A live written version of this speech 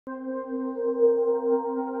Hello,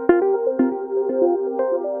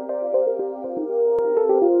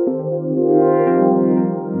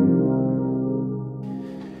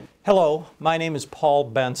 my name is Paul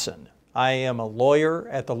Benson. I am a lawyer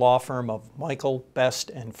at the law firm of Michael, Best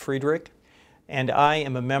and Friedrich, and I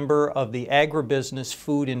am a member of the Agribusiness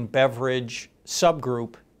Food and Beverage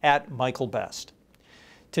subgroup at Michael Best.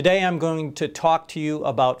 Today I'm going to talk to you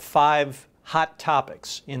about 5 hot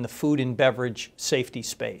topics in the food and beverage safety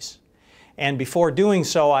space. And before doing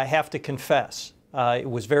so, I have to confess, it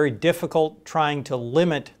was very difficult trying to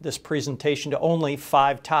limit this presentation to only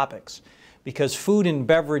 5 topics, because food and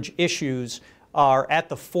beverage issues are at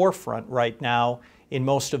the forefront right now in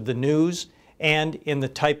most of the news, and in the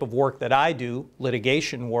type of work that I do,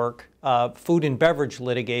 litigation work, food and beverage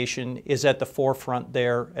litigation is at the forefront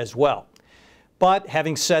there as well. But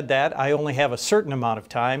having said that, I only have a certain amount of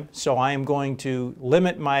time, so I am going to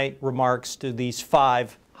limit my remarks to these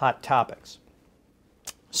 5 hot topics.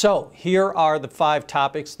 So here are the 5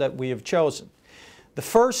 topics that we have chosen. The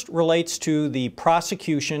first relates to the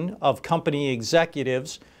prosecution of company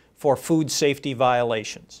executives for food safety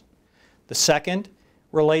violations. The second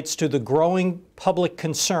relates to the growing public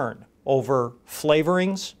concern over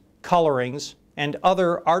flavorings, colorings, and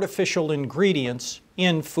other artificial ingredients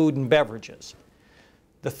in food and beverages.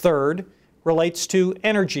 The third relates to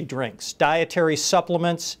energy drinks, dietary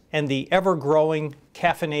supplements, and the ever-growing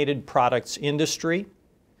caffeinated products industry.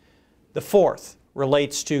 The fourth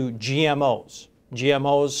relates to GMOs.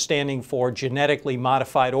 GMOs standing for genetically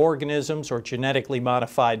modified organisms or genetically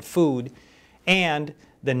modified food, and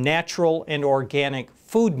the natural and organic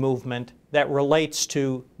food movement that relates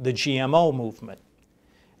to the GMO movement.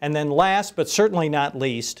 And then last but certainly not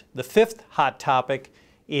least, the 5th hot topic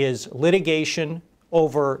is litigation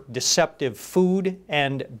over deceptive food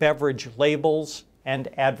and beverage labels and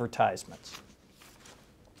advertisements.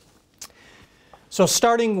 So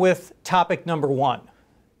starting with topic number 1.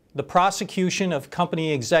 The prosecution of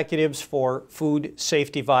company executives for food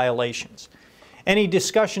safety violations. Any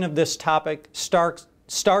discussion of this topic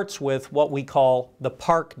starts with what we call the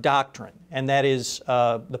Park Doctrine, and that is,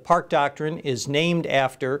 the Park Doctrine is named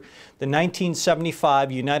after the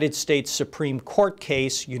 1975 United States Supreme Court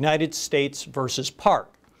case, United States versus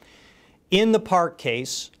Park. In the Park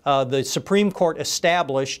case, the Supreme Court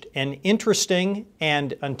established an interesting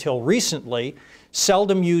and, until recently,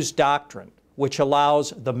 seldom used doctrine, which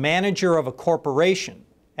allows the manager of a corporation,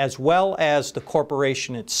 as well as the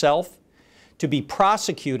corporation itself, to be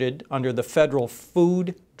prosecuted under the Federal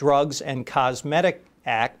Food, Drugs, and Cosmetic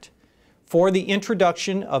Act for the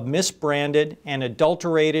introduction of misbranded and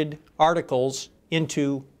adulterated articles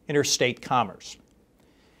into interstate commerce.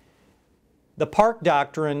 The Park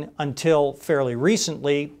Doctrine, until fairly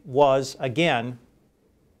recently, was, again,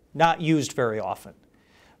 not used very often.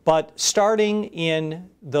 But starting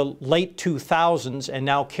in the late 2000s and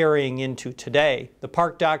now carrying into today, the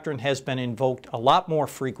Park Doctrine has been invoked a lot more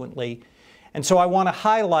frequently. And so I want to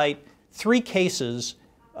highlight 3 cases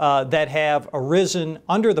that have arisen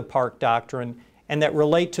under the Park Doctrine and that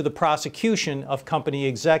relate to the prosecution of company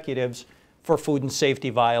executives for food and safety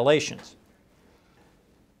violations.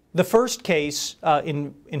 The first case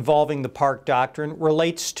involving the Park Doctrine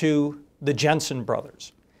relates to the Jensen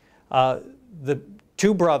brothers. The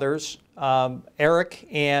 2 brothers, Eric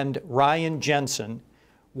and Ryan Jensen,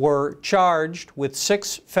 were charged with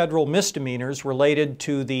 6 federal misdemeanors related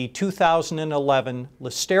to the 2011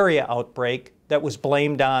 listeria outbreak that was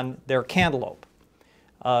blamed on their cantaloupe.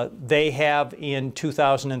 They have, in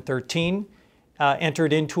 2013,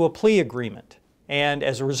 entered into a plea agreement. And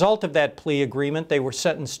as a result of that plea agreement, they were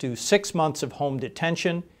sentenced to 6 months of home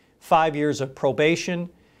detention, 5 years of probation,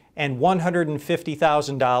 and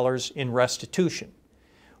 $150,000 in restitution.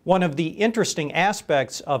 One of the interesting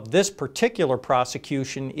aspects of this particular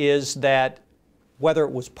prosecution is that, whether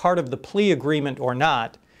it was part of the plea agreement or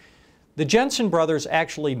not, the Jensen brothers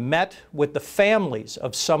actually met with the families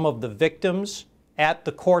of some of the victims at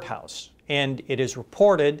the courthouse. And it is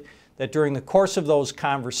reported that during the course of those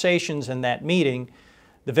conversations and that meeting,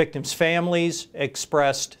 the victims' families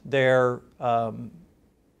expressed their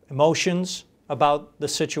emotions about the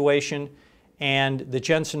situation, and the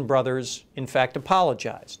Jensen brothers, in fact,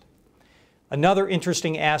 apologized. Another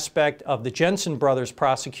interesting aspect of the Jensen brothers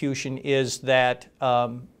prosecution is that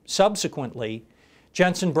subsequently,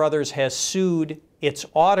 Jensen brothers has sued its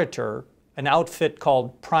auditor, an outfit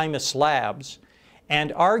called Primus Labs,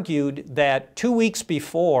 and argued that 2 weeks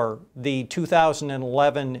before the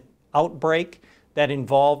 2011 outbreak that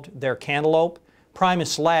involved their cantaloupe,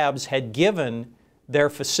 Primus Labs had given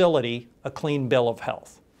their facility a clean bill of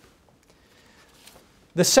health.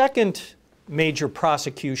 The second major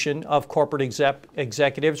prosecution of corporate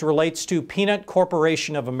executives relates to Peanut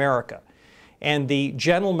Corporation of America. And the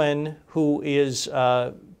gentleman who is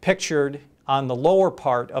pictured on the lower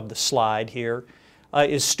part of the slide here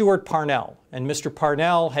is Stuart Parnell. And Mr.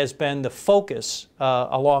 Parnell has been the focus,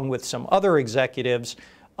 along with some other executives,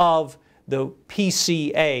 of the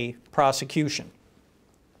PCA prosecution.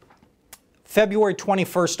 February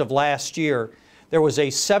 21st of last year, there was a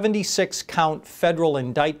 76-count federal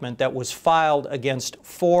indictment that was filed against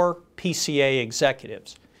 4 PCA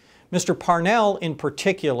executives. Mr. Parnell, in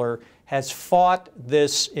particular, has fought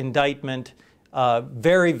this indictment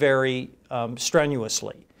very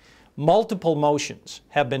strenuously. Multiple motions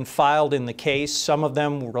have been filed in the case. Some of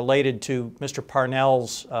them related to Mr.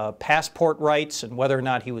 Parnell's passport rights and whether or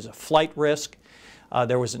not he was a flight risk.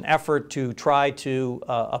 There was an effort to try to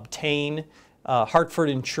obtain Hartford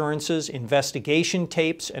Insurance's investigation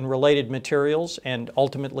tapes and related materials, and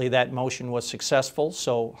ultimately that motion was successful,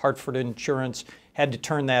 so Hartford Insurance had to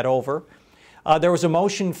turn that over. There was a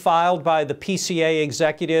motion filed by the PCA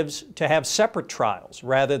executives to have separate trials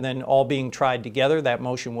rather than all being tried together. That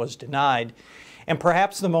motion was denied. And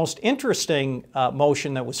perhaps the most interesting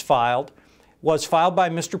motion that was filed by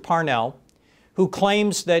Mr. Parnell, who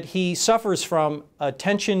claims that he suffers from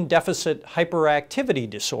attention deficit hyperactivity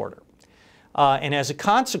disorder. And as a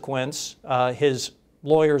consequence, his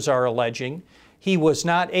lawyers are alleging, he was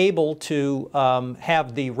not able to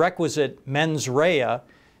have the requisite mens rea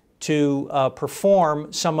to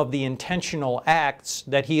perform some of the intentional acts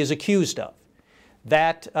that he is accused of.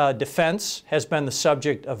 That defense has been the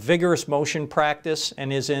subject of vigorous motion practice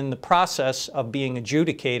and is in the process of being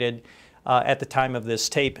adjudicated at the time of this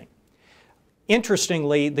taping.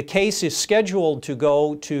 Interestingly, the case is scheduled to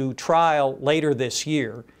go to trial later this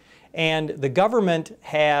year, and the government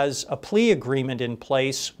has a plea agreement in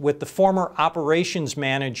place with the former operations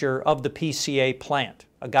manager of the PCA plant,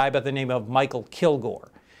 a guy by the name of Michael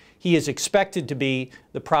Kilgore. He is expected to be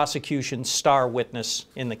the prosecution's star witness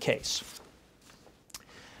in the case.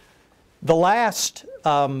 The last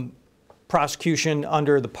prosecution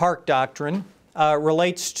under the Park Doctrine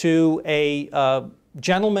relates to a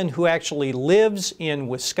gentleman who actually lives in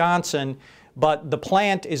Wisconsin, but the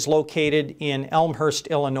plant is located in Elmhurst,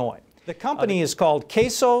 Illinois. The company is called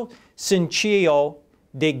Queso Cinchillo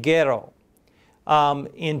de Guerrero.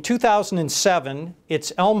 In 2007,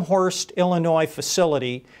 its Elmhurst, Illinois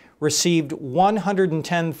facility received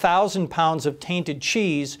 110,000 pounds of tainted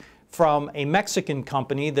cheese from a Mexican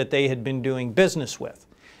company that they had been doing business with.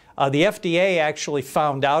 The FDA actually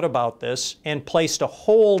found out about this and placed a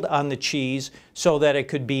hold on the cheese so that it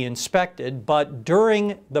could be inspected, but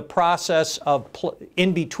during the process of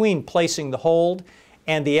in between placing the hold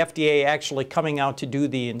and the FDA actually coming out to do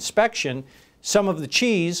the inspection, some of the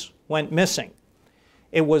cheese went missing.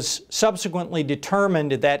 It was subsequently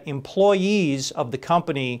determined that employees of the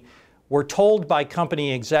company were told by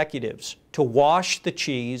company executives to wash the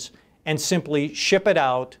cheese and simply ship it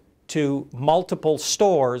out to multiple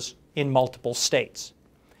stores in multiple states.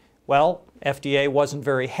 Well, FDA wasn't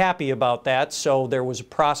very happy about that, so there was a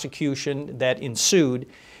prosecution that ensued,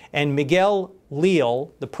 and Miguel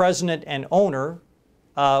Leal, the president and owner,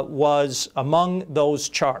 was among those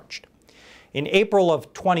charged. In April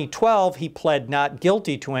of 2012, he pled not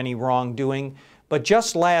guilty to any wrongdoing, but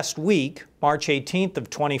just last week, March 18th of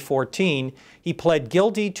 2014, he pled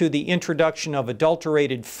guilty to the introduction of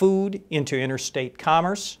adulterated food into interstate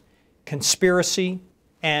commerce, conspiracy,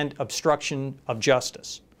 and obstruction of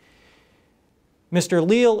justice. Mr.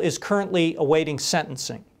 Leal is currently awaiting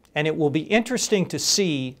sentencing, and it will be interesting to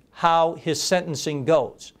see how his sentencing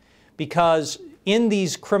goes, because in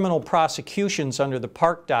these criminal prosecutions under the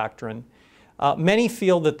Park Doctrine, many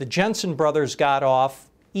feel that the Jensen brothers got off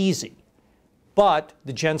easy, but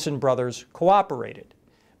the Jensen brothers cooperated.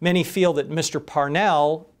 Many feel that Mr.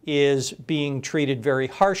 Parnell is being treated very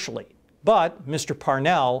harshly, but Mr.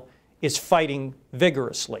 Parnell is fighting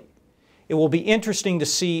vigorously. It will be interesting to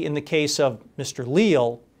see in the case of Mr.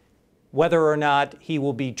 Leal whether or not he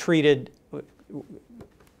will be treated.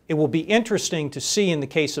 It will be interesting to see in the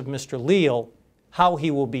case of Mr. Leal how he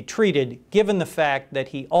will be treated, given the fact that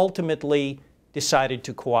he ultimately decided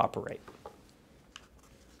to cooperate.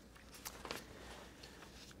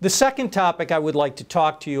 The second topic I would like to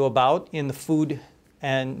talk to you about in the food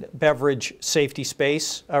and beverage safety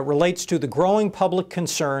space relates to the growing public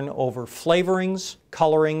concern over flavorings,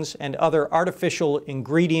 colorings, and other artificial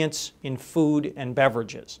ingredients in food and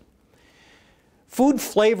beverages. Food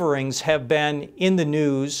flavorings have been in the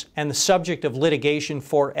news and the subject of litigation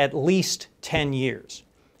for at least 10 years.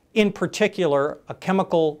 In particular, a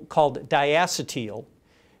chemical called diacetyl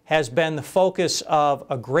has been the focus of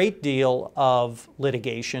a great deal of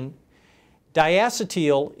litigation.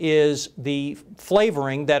 Diacetyl is the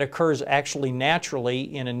flavoring that occurs actually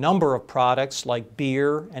naturally in a number of products like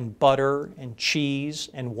beer and butter and cheese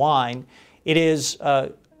and wine. It is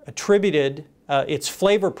attributed, its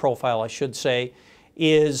flavor profile, I should say,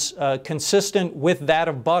 is consistent with that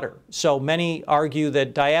of butter. So many argue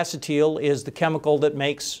that diacetyl is the chemical that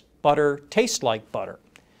makes butter taste like butter.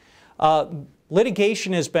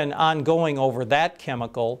 Litigation has been ongoing over that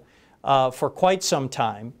chemical for quite some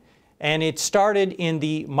time, and it started in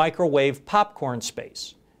the microwave popcorn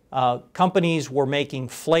space. Companies were making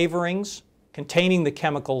flavorings containing the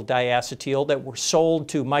chemical diacetyl that were sold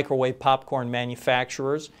to microwave popcorn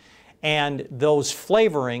manufacturers, and those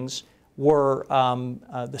flavorings were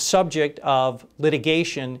the subject of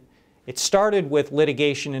litigation. It started with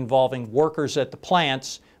litigation involving workers at the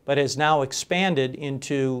plants, but has now expanded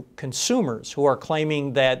into consumers who are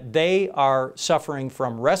claiming that they are suffering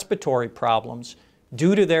from respiratory problems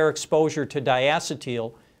due to their exposure to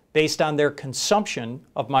diacetyl based on their consumption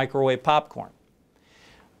of microwave popcorn.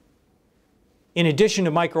 In addition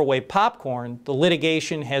to microwave popcorn, the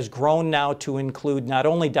litigation has grown now to include not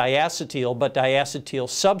only diacetyl, but diacetyl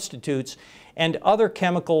substitutes and other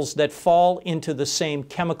chemicals that fall into the same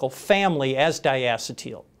chemical family as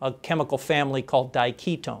diacetyl, a chemical family called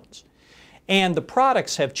diketones. And the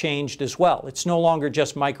products have changed as well. It's no longer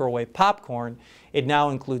just microwave popcorn. It now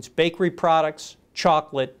includes bakery products,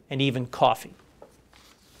 chocolate, and even coffee.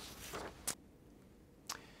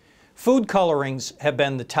 Food colorings have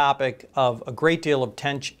been the topic of a great deal of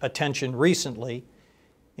attention recently.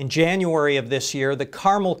 In January of this year, the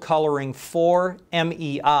caramel coloring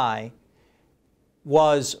 4-MEI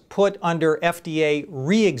was put under FDA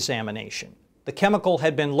re-examination. The chemical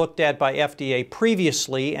had been looked at by FDA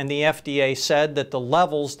previously, and the FDA said that the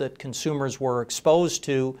levels that consumers were exposed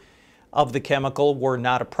to of the chemical were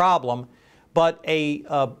not a problem, but a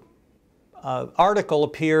article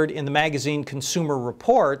appeared in the magazine Consumer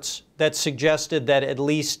Reports that suggested that at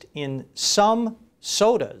least in some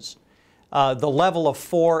sodas, the level of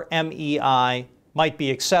 4-MEI might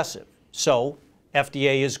be excessive. So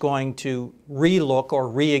FDA is going to relook or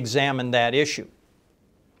re-examine that issue.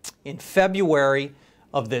 In February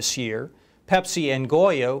of this year, Pepsi and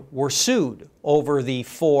Goya were sued over the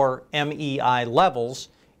 4-MEI levels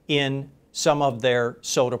in some of their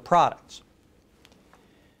soda products.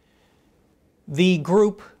 The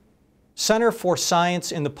group Center for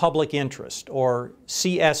Science in the Public Interest, or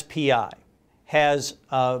CSPI, has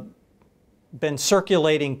been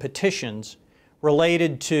circulating petitions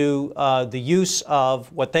related to the use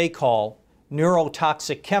of what they call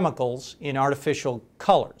neurotoxic chemicals in artificial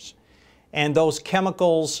colors. And those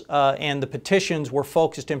chemicals and the petitions were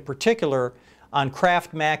focused in particular on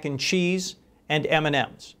Kraft mac and cheese and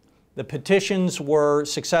M&Ms. The petitions were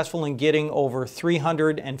successful in getting over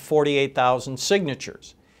 348,000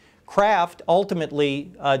 signatures. Kraft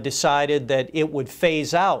ultimately decided that it would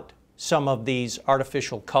phase out some of these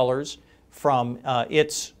artificial colors from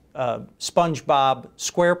its SpongeBob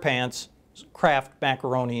SquarePants Kraft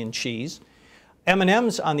macaroni and cheese.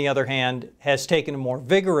 M&M's, on the other hand, has taken a more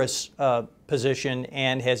vigorous position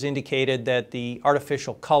and has indicated that the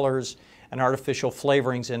artificial colors and artificial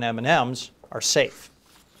flavorings in M&M's are safe.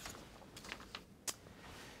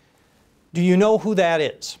 Do you know who that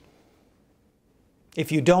is?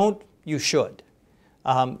 If you don't, you should.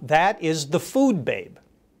 That is the food babe.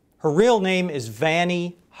 Her real name is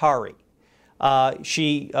Vani Hari.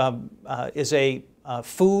 She is a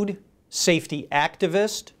food safety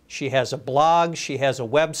activist. She has a blog, she has a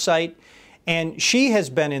website, and she has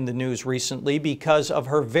been in the news recently because of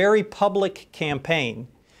her very public campaign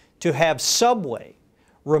to have Subway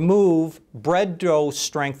remove bread dough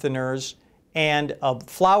strengtheners and a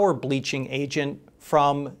flour bleaching agent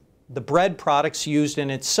from the bread products used in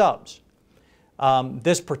its subs.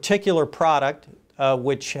 This particular product,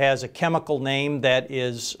 which has a chemical name that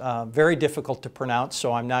is very difficult to pronounce,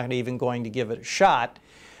 so I'm not even going to give it a shot,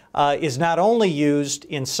 is not only used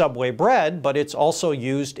in Subway bread, but it's also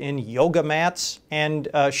used in yoga mats and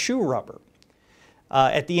shoe rubber.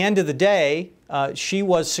 At the end of the day, she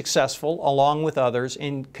was successful, along with others,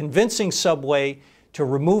 in convincing Subway to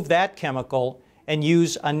remove that chemical and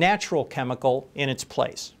use a natural chemical in its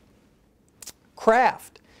place.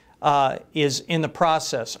 Kraft is in the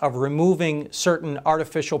process of removing certain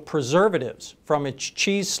artificial preservatives from its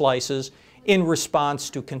cheese slices in response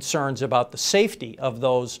to concerns about the safety of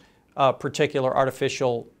those particular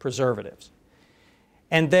artificial preservatives.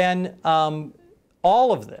 And then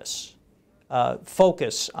all of this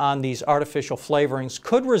focus on these artificial flavorings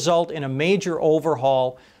could result in a major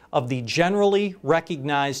overhaul of the generally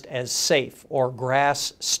recognized as safe, or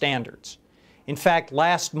GRAS standards. In fact,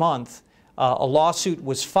 last month, a lawsuit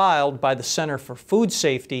was filed by the Center for Food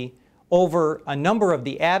Safety over a number of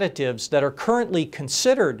the additives that are currently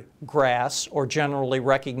considered GRAS, or generally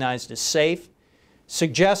recognized as safe,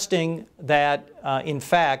 suggesting that, in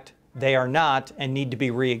fact, they are not and need to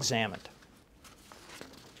be re-examined.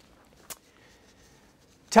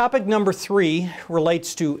 Topic number 3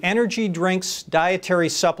 relates to energy drinks, dietary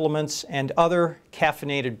supplements, and other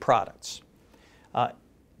caffeinated products.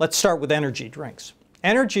 Let's start with energy drinks.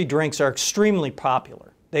 Energy drinks are extremely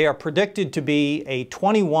popular. They are predicted to be a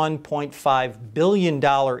 $21.5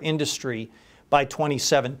 billion industry by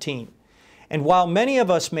 2017. And while many of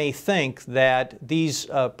us may think that these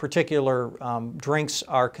particular drinks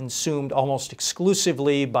are consumed almost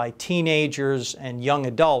exclusively by teenagers and young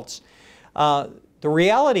adults, the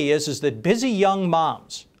reality is that busy young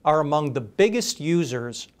moms are among the biggest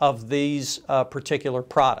users of these particular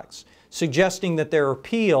products, suggesting that their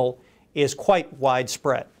appeal is quite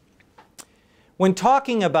widespread. When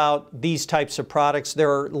talking about these types of products,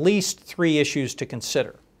 there are at least 3 issues to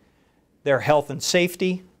consider: their health and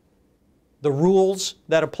safety, the rules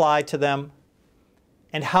that apply to them,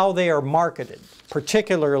 and how they are marketed,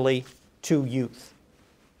 particularly to youth.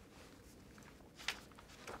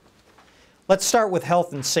 Let's start with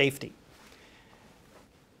health and safety.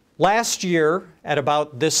 Last year, at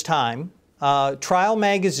about this time, Trial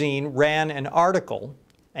Magazine ran an article,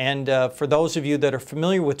 and for those of you that are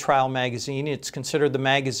familiar with Trial Magazine, it's considered the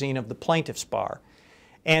magazine of the plaintiff's bar.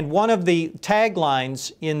 And one of the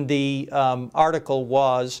taglines in the article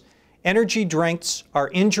was, "Energy drinks are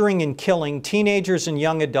injuring and killing teenagers and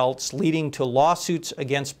young adults, leading to lawsuits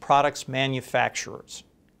against products manufacturers."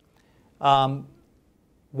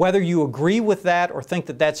 Whether you agree with that or think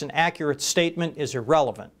that that's an accurate statement is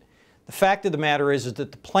irrelevant. The fact of the matter is that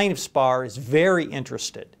the plaintiff's bar is very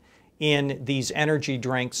interested in these energy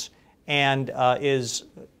drinks and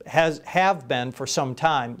have been for some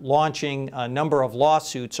time, launching a number of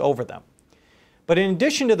lawsuits over them. But in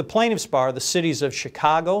addition to the plaintiff's bar, the cities of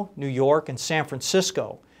Chicago, New York, and San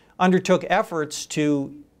Francisco undertook efforts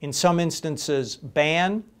to, in some instances,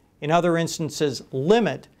 ban, in other instances,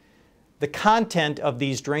 limit the content of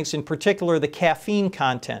these drinks, in particular the caffeine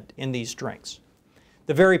content in these drinks.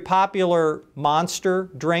 The very popular Monster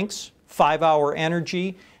drinks, 5-Hour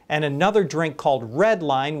Energy, and another drink called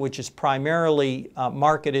Redline, which is primarily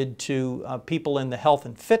marketed to people in the health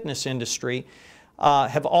and fitness industry,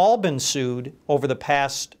 have all been sued over the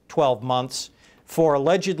past 12 months for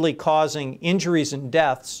allegedly causing injuries and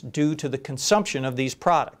deaths due to the consumption of these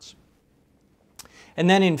products. And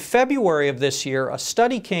then in February of this year, a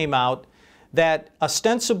study came out that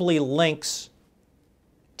ostensibly links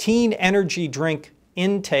teen energy drink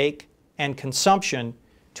intake and consumption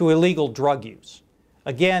to illegal drug use.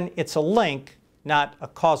 Again, it's a link, not a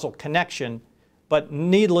causal connection, but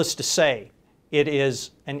needless to say, it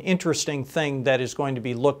is an interesting thing that is going to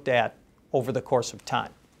be looked at over the course of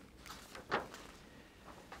time.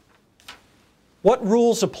 What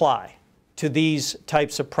rules apply to these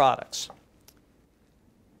types of products?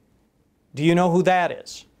 Do you know who that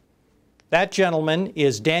is? That gentleman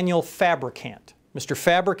is Daniel Fabricant. Mr.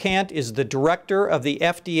 Fabricant is the director of the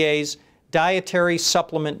FDA's Dietary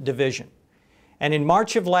Supplement Division. And in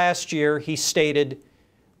March of last year, he stated,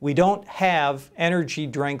 "We don't have energy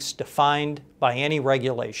drinks defined by any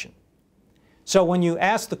regulation." So when you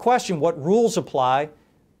ask the question, what rules apply,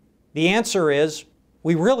 the answer is,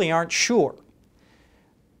 we really aren't sure.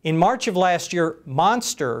 In March of last year,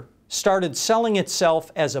 Monster started selling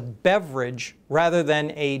itself as a beverage rather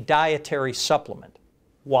than a dietary supplement.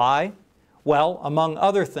 Why? Well, among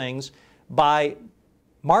other things, by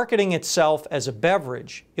marketing itself as a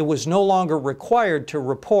beverage, it was no longer required to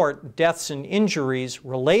report deaths and injuries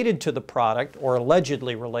related to the product, or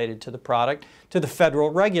allegedly related to the product, to the federal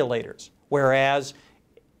regulators, whereas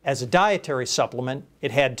as a dietary supplement,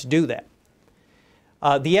 it had to do that.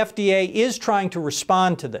 The FDA is trying to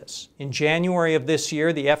respond to this. In January of this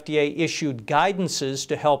year, the FDA issued guidances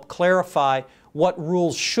to help clarify what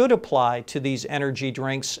rules should apply to these energy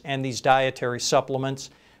drinks and these dietary supplements.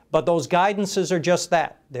 But those guidances are just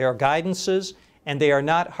that. They are guidances, and they are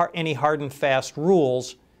not any hard and fast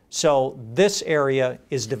rules. So this area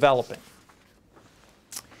is developing.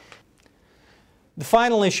 The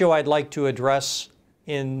final issue I'd like to address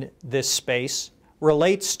in this space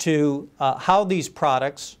relates to how these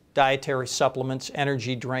products, dietary supplements,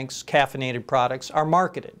 energy drinks, caffeinated products, are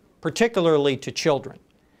marketed, particularly to children.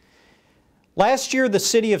 Last year, the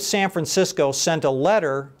city of San Francisco sent a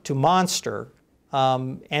letter to Monster,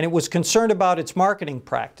 and it was concerned about its marketing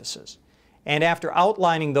practices. and after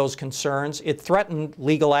outlining those concerns, it threatened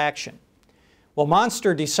legal action. Well,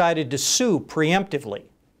 Monster decided to sue preemptively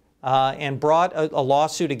and brought a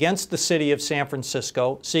lawsuit against the city of San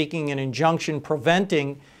Francisco, seeking an injunction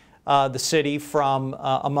preventing the city from,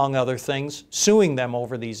 among other things, suing them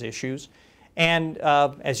over these issues. And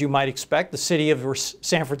as you might expect, the city of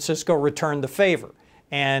San Francisco returned the favor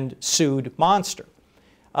and sued Monster.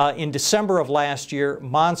 In December of last year,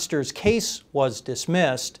 Monster's case was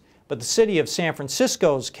dismissed, but the city of San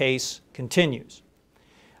Francisco's case continues.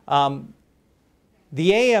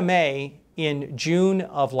 The AMA in June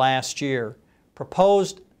of last year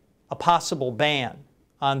proposed a possible ban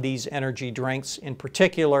on these energy drinks, in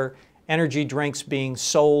particular energy drinks being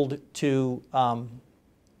sold to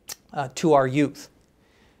our youth.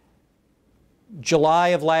 July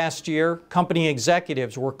of last year, company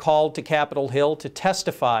executives were called to Capitol Hill to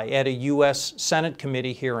testify at a U.S. Senate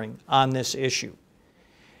committee hearing on this issue.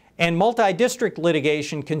 And multi-district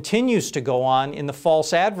litigation continues to go on in the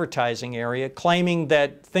false advertising area, claiming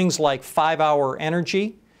that things like 5-Hour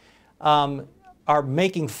Energy are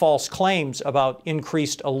making false claims about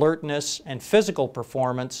increased alertness and physical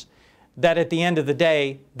performance that at the end of the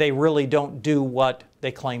day, they really don't do what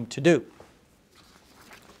they claim to do.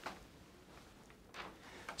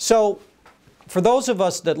 So, for those of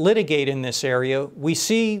us that litigate in this area, we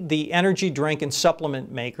see the energy drink and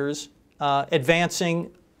supplement makers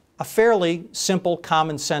advancing a fairly simple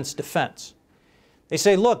common sense defense. They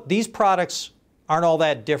say, look, these products aren't all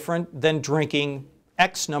that different than drinking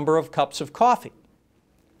X number of cups of coffee.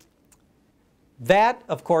 That,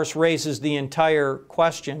 of course, raises the entire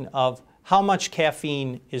question of how much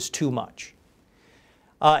caffeine is too much.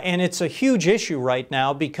 And it's a huge issue right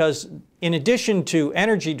now because in addition to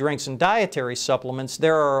energy drinks and dietary supplements,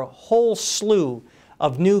 there are a whole slew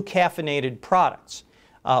of new caffeinated products.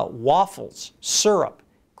 Waffles, syrup,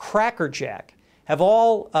 Cracker Jack have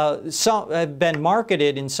all have been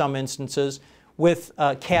marketed in some instances with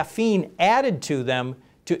caffeine added to them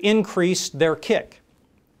to increase their kick.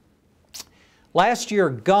 Last year,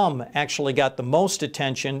 gum actually got the most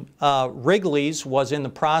attention. Wrigley's was in the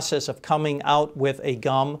process of coming out with a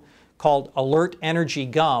gum called Alert Energy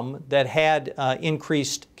Gum that had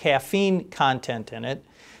increased caffeine content in it.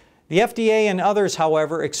 The FDA and others,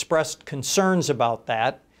 however, expressed concerns about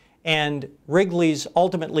that, and Wrigley's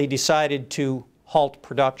ultimately decided to halt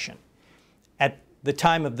production. At the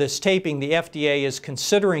time of this taping, the FDA is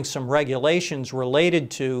considering some regulations related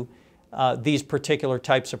to these particular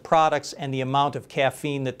types of products and the amount of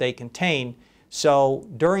caffeine that they contain. So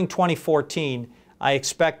during 2014, I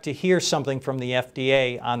expect to hear something from the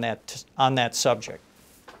FDA on that subject.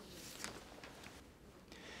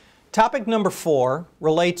 Topic number 4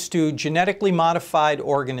 relates to genetically modified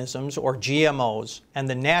organisms, or GMOs, and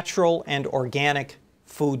the natural and organic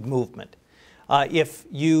food movement. If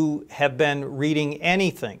you have been reading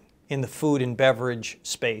anything in the food and beverage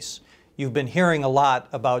space, you've been hearing a lot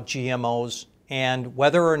about GMOs and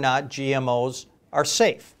whether or not GMOs are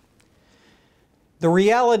safe. The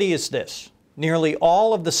reality is this: nearly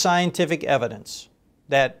all of the scientific evidence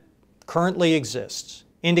that currently exists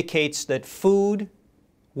indicates that food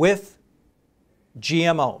with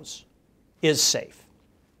GMOs is safe.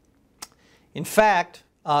 In fact,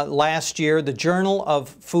 last year, the Journal of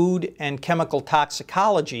Food and Chemical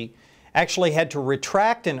Toxicology actually had to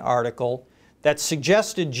retract an article that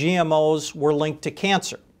suggested GMOs were linked to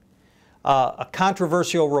cancer. A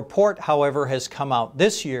controversial report, however, has come out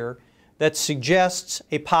this year that suggests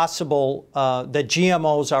a possible, that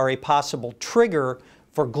GMOs are a possible trigger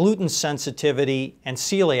for gluten sensitivity and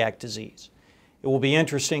celiac disease. It will be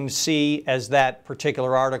interesting to see, as that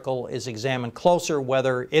particular article is examined closer,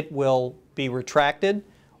 whether it will be retracted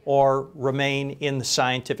or remain in the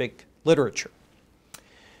scientific literature.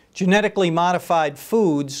 Genetically modified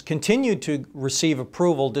foods continue to receive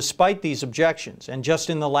approval despite these objections, and just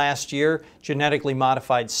in the last year, genetically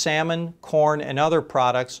modified salmon, corn, and other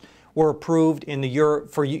products were approved in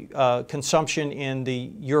for consumption in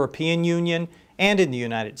the European Union and in the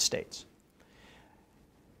United States.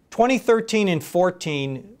 2013 and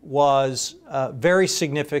 14 was very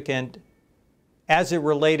significant as it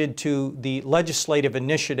related to the legislative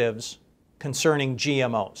initiatives concerning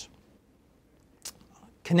GMOs.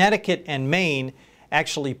 Connecticut and Maine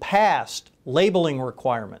actually passed labeling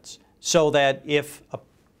requirements so that if a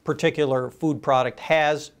particular food product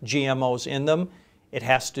has GMOs in them, it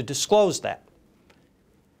has to disclose that.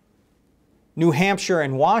 New Hampshire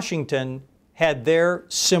and Washington had their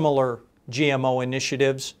similar GMO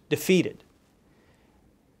initiatives defeated.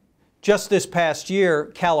 Just this past year,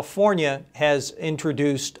 California has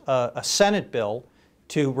introduced a Senate bill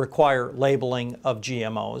to require labeling of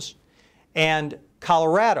GMOs. And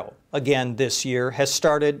Colorado, again this year, has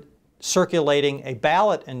started circulating a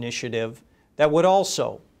ballot initiative that would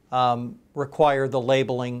also require the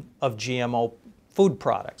labeling of GMO food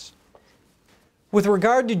products. With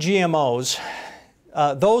regard to GMOs,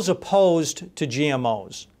 those opposed to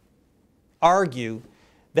GMOs argue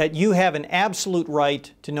that you have an absolute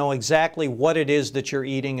right to know exactly what it is that you're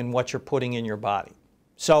eating and what you're putting in your body.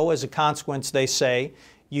 So as a consequence, they say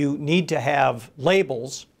you need to have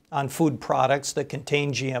labels on food products that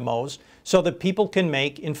contain GMOs so that people can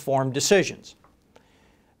make informed decisions.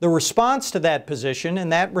 The response to that position,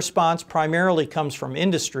 and that response primarily comes from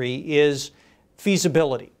industry, is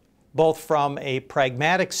feasibility, both from a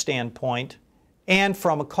pragmatic standpoint and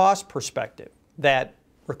from a cost perspective, that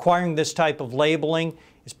requiring this type of labeling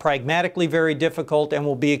is pragmatically very difficult and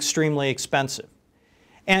will be extremely expensive.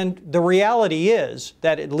 And the reality is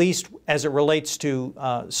that, at least as it relates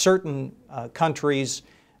to certain countries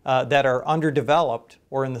that are underdeveloped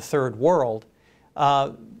or in the third world,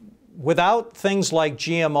 without things like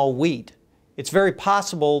GMO wheat, it's very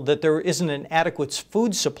possible that there isn't an adequate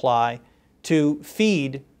food supply to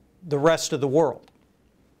feed the rest of the world.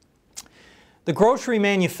 The Grocery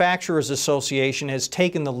Manufacturers Association has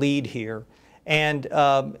taken the lead here and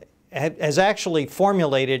has actually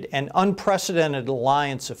formulated an unprecedented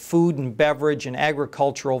alliance of food and beverage and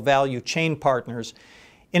agricultural value chain partners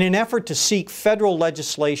in an effort to seek federal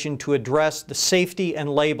legislation to address the safety and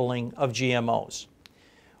labeling of GMOs.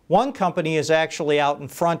 One company is actually out in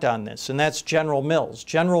front on this, and that's General Mills.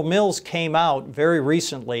 General Mills came out very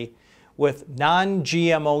recently with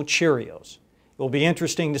non-GMO Cheerios. It will be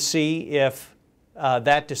interesting to see if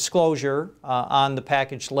that disclosure on the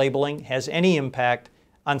packaged labeling has any impact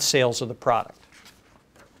on sales of the product.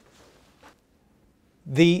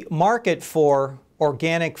 The market for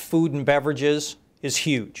organic food and beverages is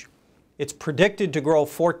huge. It's predicted to grow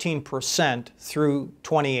 14% through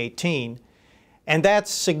 2018, and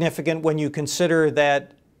that's significant when you consider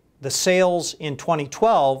that the sales in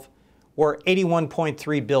 2012 were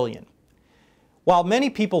 $81.3 billion. While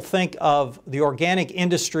many people think of the organic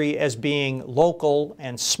industry as being local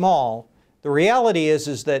and small, the reality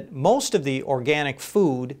is that most of the organic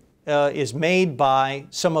food is made by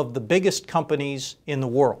some of the biggest companies in the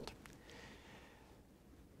world.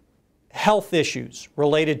 Health issues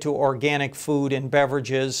related to organic food and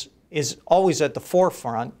beverages is always at the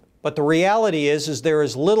forefront, but the reality is there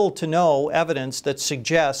is little to no evidence that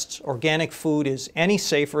suggests organic food is any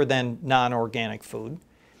safer than non-organic food.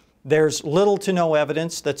 There's little to no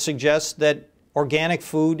evidence that suggests that organic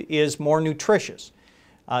food is more nutritious.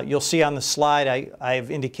 You'll see on the slide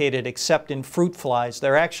I've indicated except in fruit flies.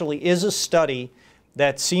 There actually is a study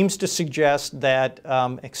that seems to suggest that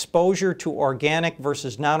exposure to organic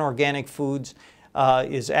versus non-organic foods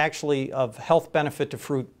is actually of health benefit to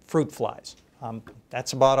fruit flies.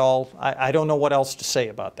 That's about all. I don't know what else to say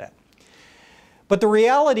about that. But the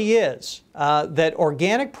reality is that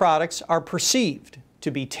organic products are perceived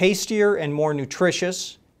to be tastier and more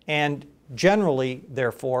nutritious, and generally,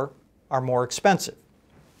 therefore, are more expensive.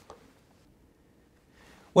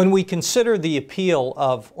 When we consider the appeal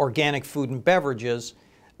of organic food and beverages,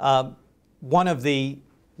 one of the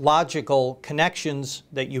logical connections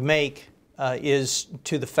that you make is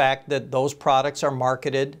to the fact that those products are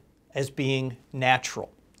marketed as being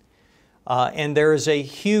natural. And there is a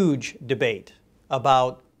huge debate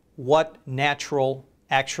about what natural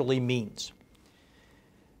actually means.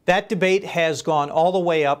 That debate has gone all the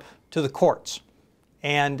way up to the courts.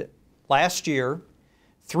 And last year,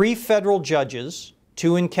 3 federal judges,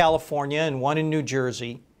 2 in California and 1 in New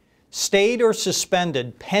Jersey, stayed or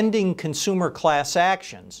suspended pending consumer class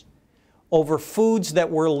actions over foods that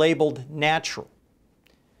were labeled natural.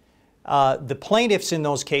 The plaintiffs in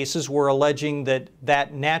those cases were alleging that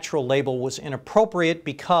that natural label was inappropriate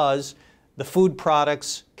because the food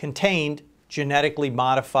products contained genetically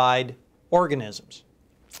modified organisms.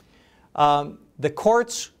 The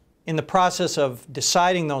courts, in the process of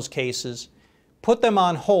deciding those cases, put them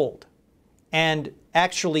on hold and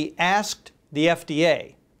actually asked the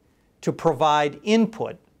FDA to provide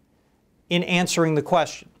input in answering the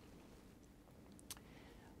question.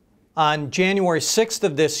 On January 6th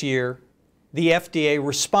of this year, the FDA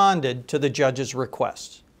responded to the judges'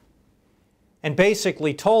 requests and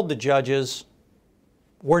basically told the judges,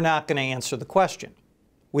 we're not going to answer the question.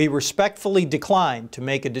 We respectfully decline to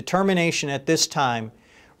make a determination at this time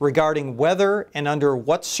regarding whether and under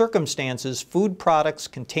what circumstances food products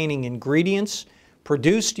containing ingredients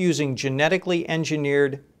produced using genetically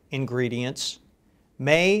engineered ingredients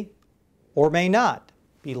may or may not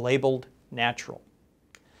be labeled natural.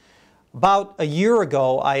 About a year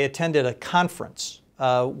ago, I attended a conference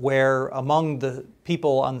where among the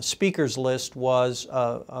people on the speakers list was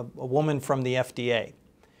a woman from the FDA.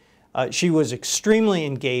 She was extremely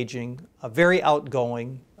engaging, very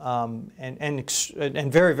outgoing,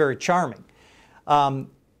 and very, very charming.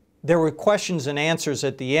 There were questions and answers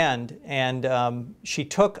at the end, and she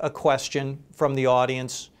took a question from the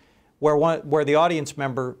audience where the audience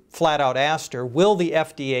member flat out asked her, will the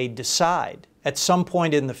FDA decide at some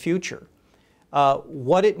point in the future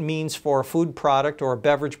what it means for a food product or a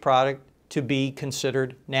beverage product to be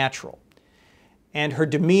considered natural? And her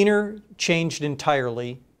demeanor changed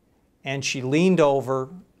entirely, and she leaned over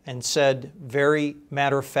and said very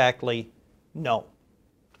matter-of-factly, no.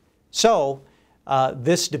 So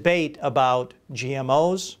this debate about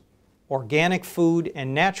GMOs, organic food,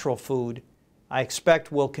 and natural food, I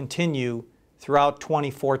expect will continue throughout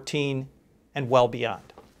 2014 and well beyond.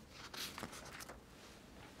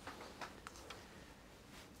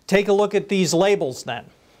 Take a look at these labels then.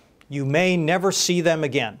 You may never see them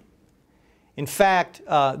again. In fact,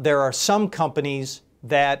 there are some companies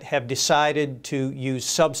that have decided to use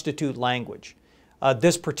substitute language.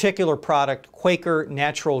 This particular product, Quaker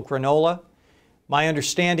Natural Granola, my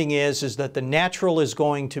understanding is that the natural is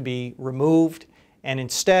going to be removed, and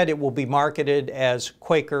instead it will be marketed as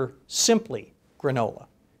Quaker Simply Granola.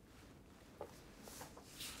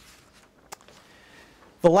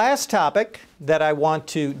 The last topic that I want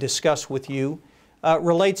to discuss with you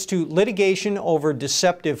relates to litigation over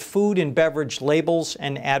deceptive food and beverage labels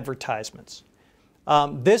and advertisements.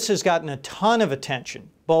 This has gotten a ton of attention,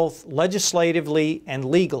 both legislatively and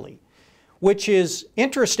legally, which is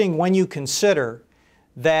interesting when you consider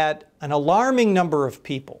that an alarming number of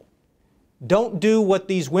people don't do what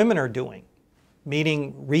these women are doing,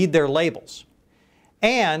 meaning read their labels.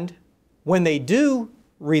 And when they do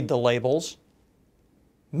read the labels,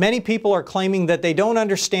 many people are claiming that they don't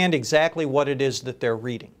understand exactly what it is that they're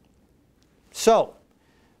reading. So,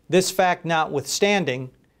 this fact notwithstanding,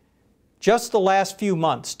 just the last few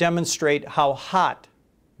months demonstrate how hot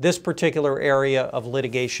this particular area of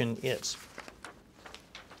litigation is.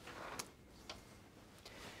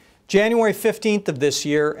 January 15th of this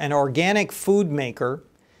year, an organic food maker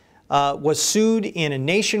was sued in a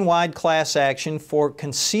nationwide class action for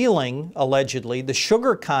concealing, allegedly, the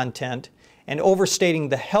sugar content and overstating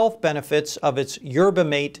the health benefits of its yerba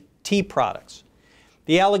mate tea products.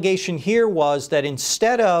 The allegation here was that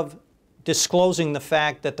instead of disclosing the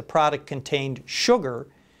fact that the product contained sugar,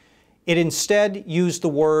 it instead used the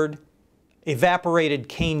word evaporated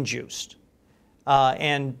cane juice.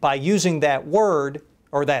 And by using that word,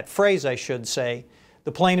 or that phrase I should say,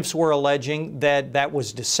 the plaintiffs were alleging that that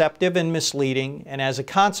was deceptive and misleading, and as a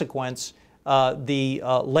consequence, the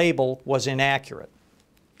label was inaccurate.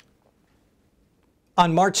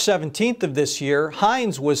 On March 17th of this year,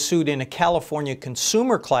 Heinz was sued in a California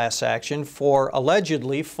consumer class action for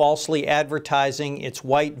allegedly falsely advertising its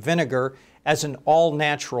white vinegar as an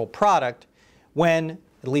all-natural product when,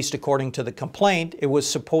 at least according to the complaint, it was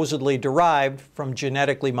supposedly derived from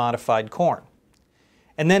genetically modified corn.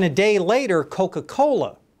 And then a day later,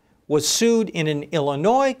 Coca-Cola was sued in an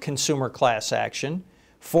Illinois consumer class action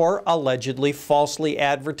for allegedly falsely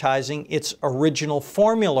advertising its original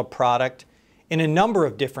formula product in a number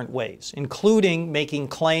of different ways, including making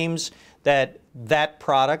claims that that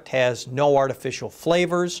product has no artificial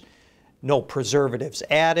flavors, no preservatives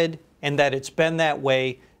added, and that it's been that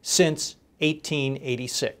way since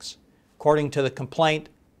 1886. According to the complaint,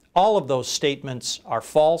 all of those statements are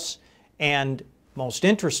false, and most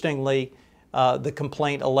interestingly, the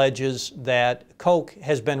complaint alleges that Coke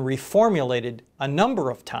has been reformulated a number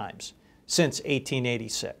of times since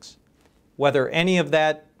 1886. Whether any of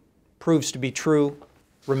that proves to be true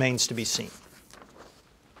remains to be seen.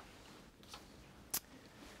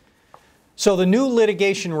 So the new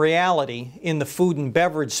litigation reality in the food and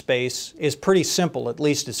beverage space is pretty simple, at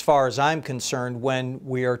least as far as I'm concerned, when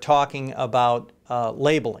we are talking about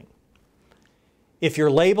labeling. If your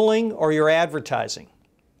labeling or your advertising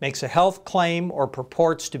makes a health claim or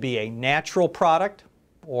purports to be a natural product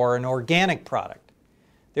or an organic product,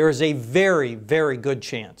 there is a very, very good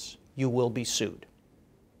chance you will be sued.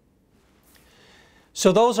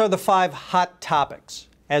 So those are the 5 hot topics.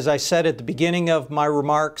 As I said at the beginning of my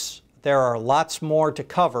remarks, there are lots more to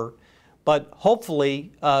cover, but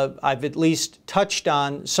hopefully I've at least touched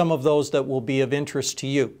on some of those that will be of interest to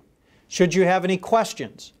you. Should you have any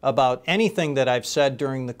questions about anything that I've said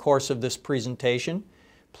during the course of this presentation,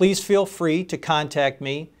 please feel free to contact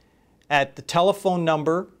me at the telephone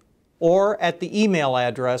number or at the email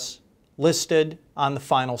address listed on the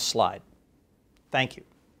final slide. Thank you.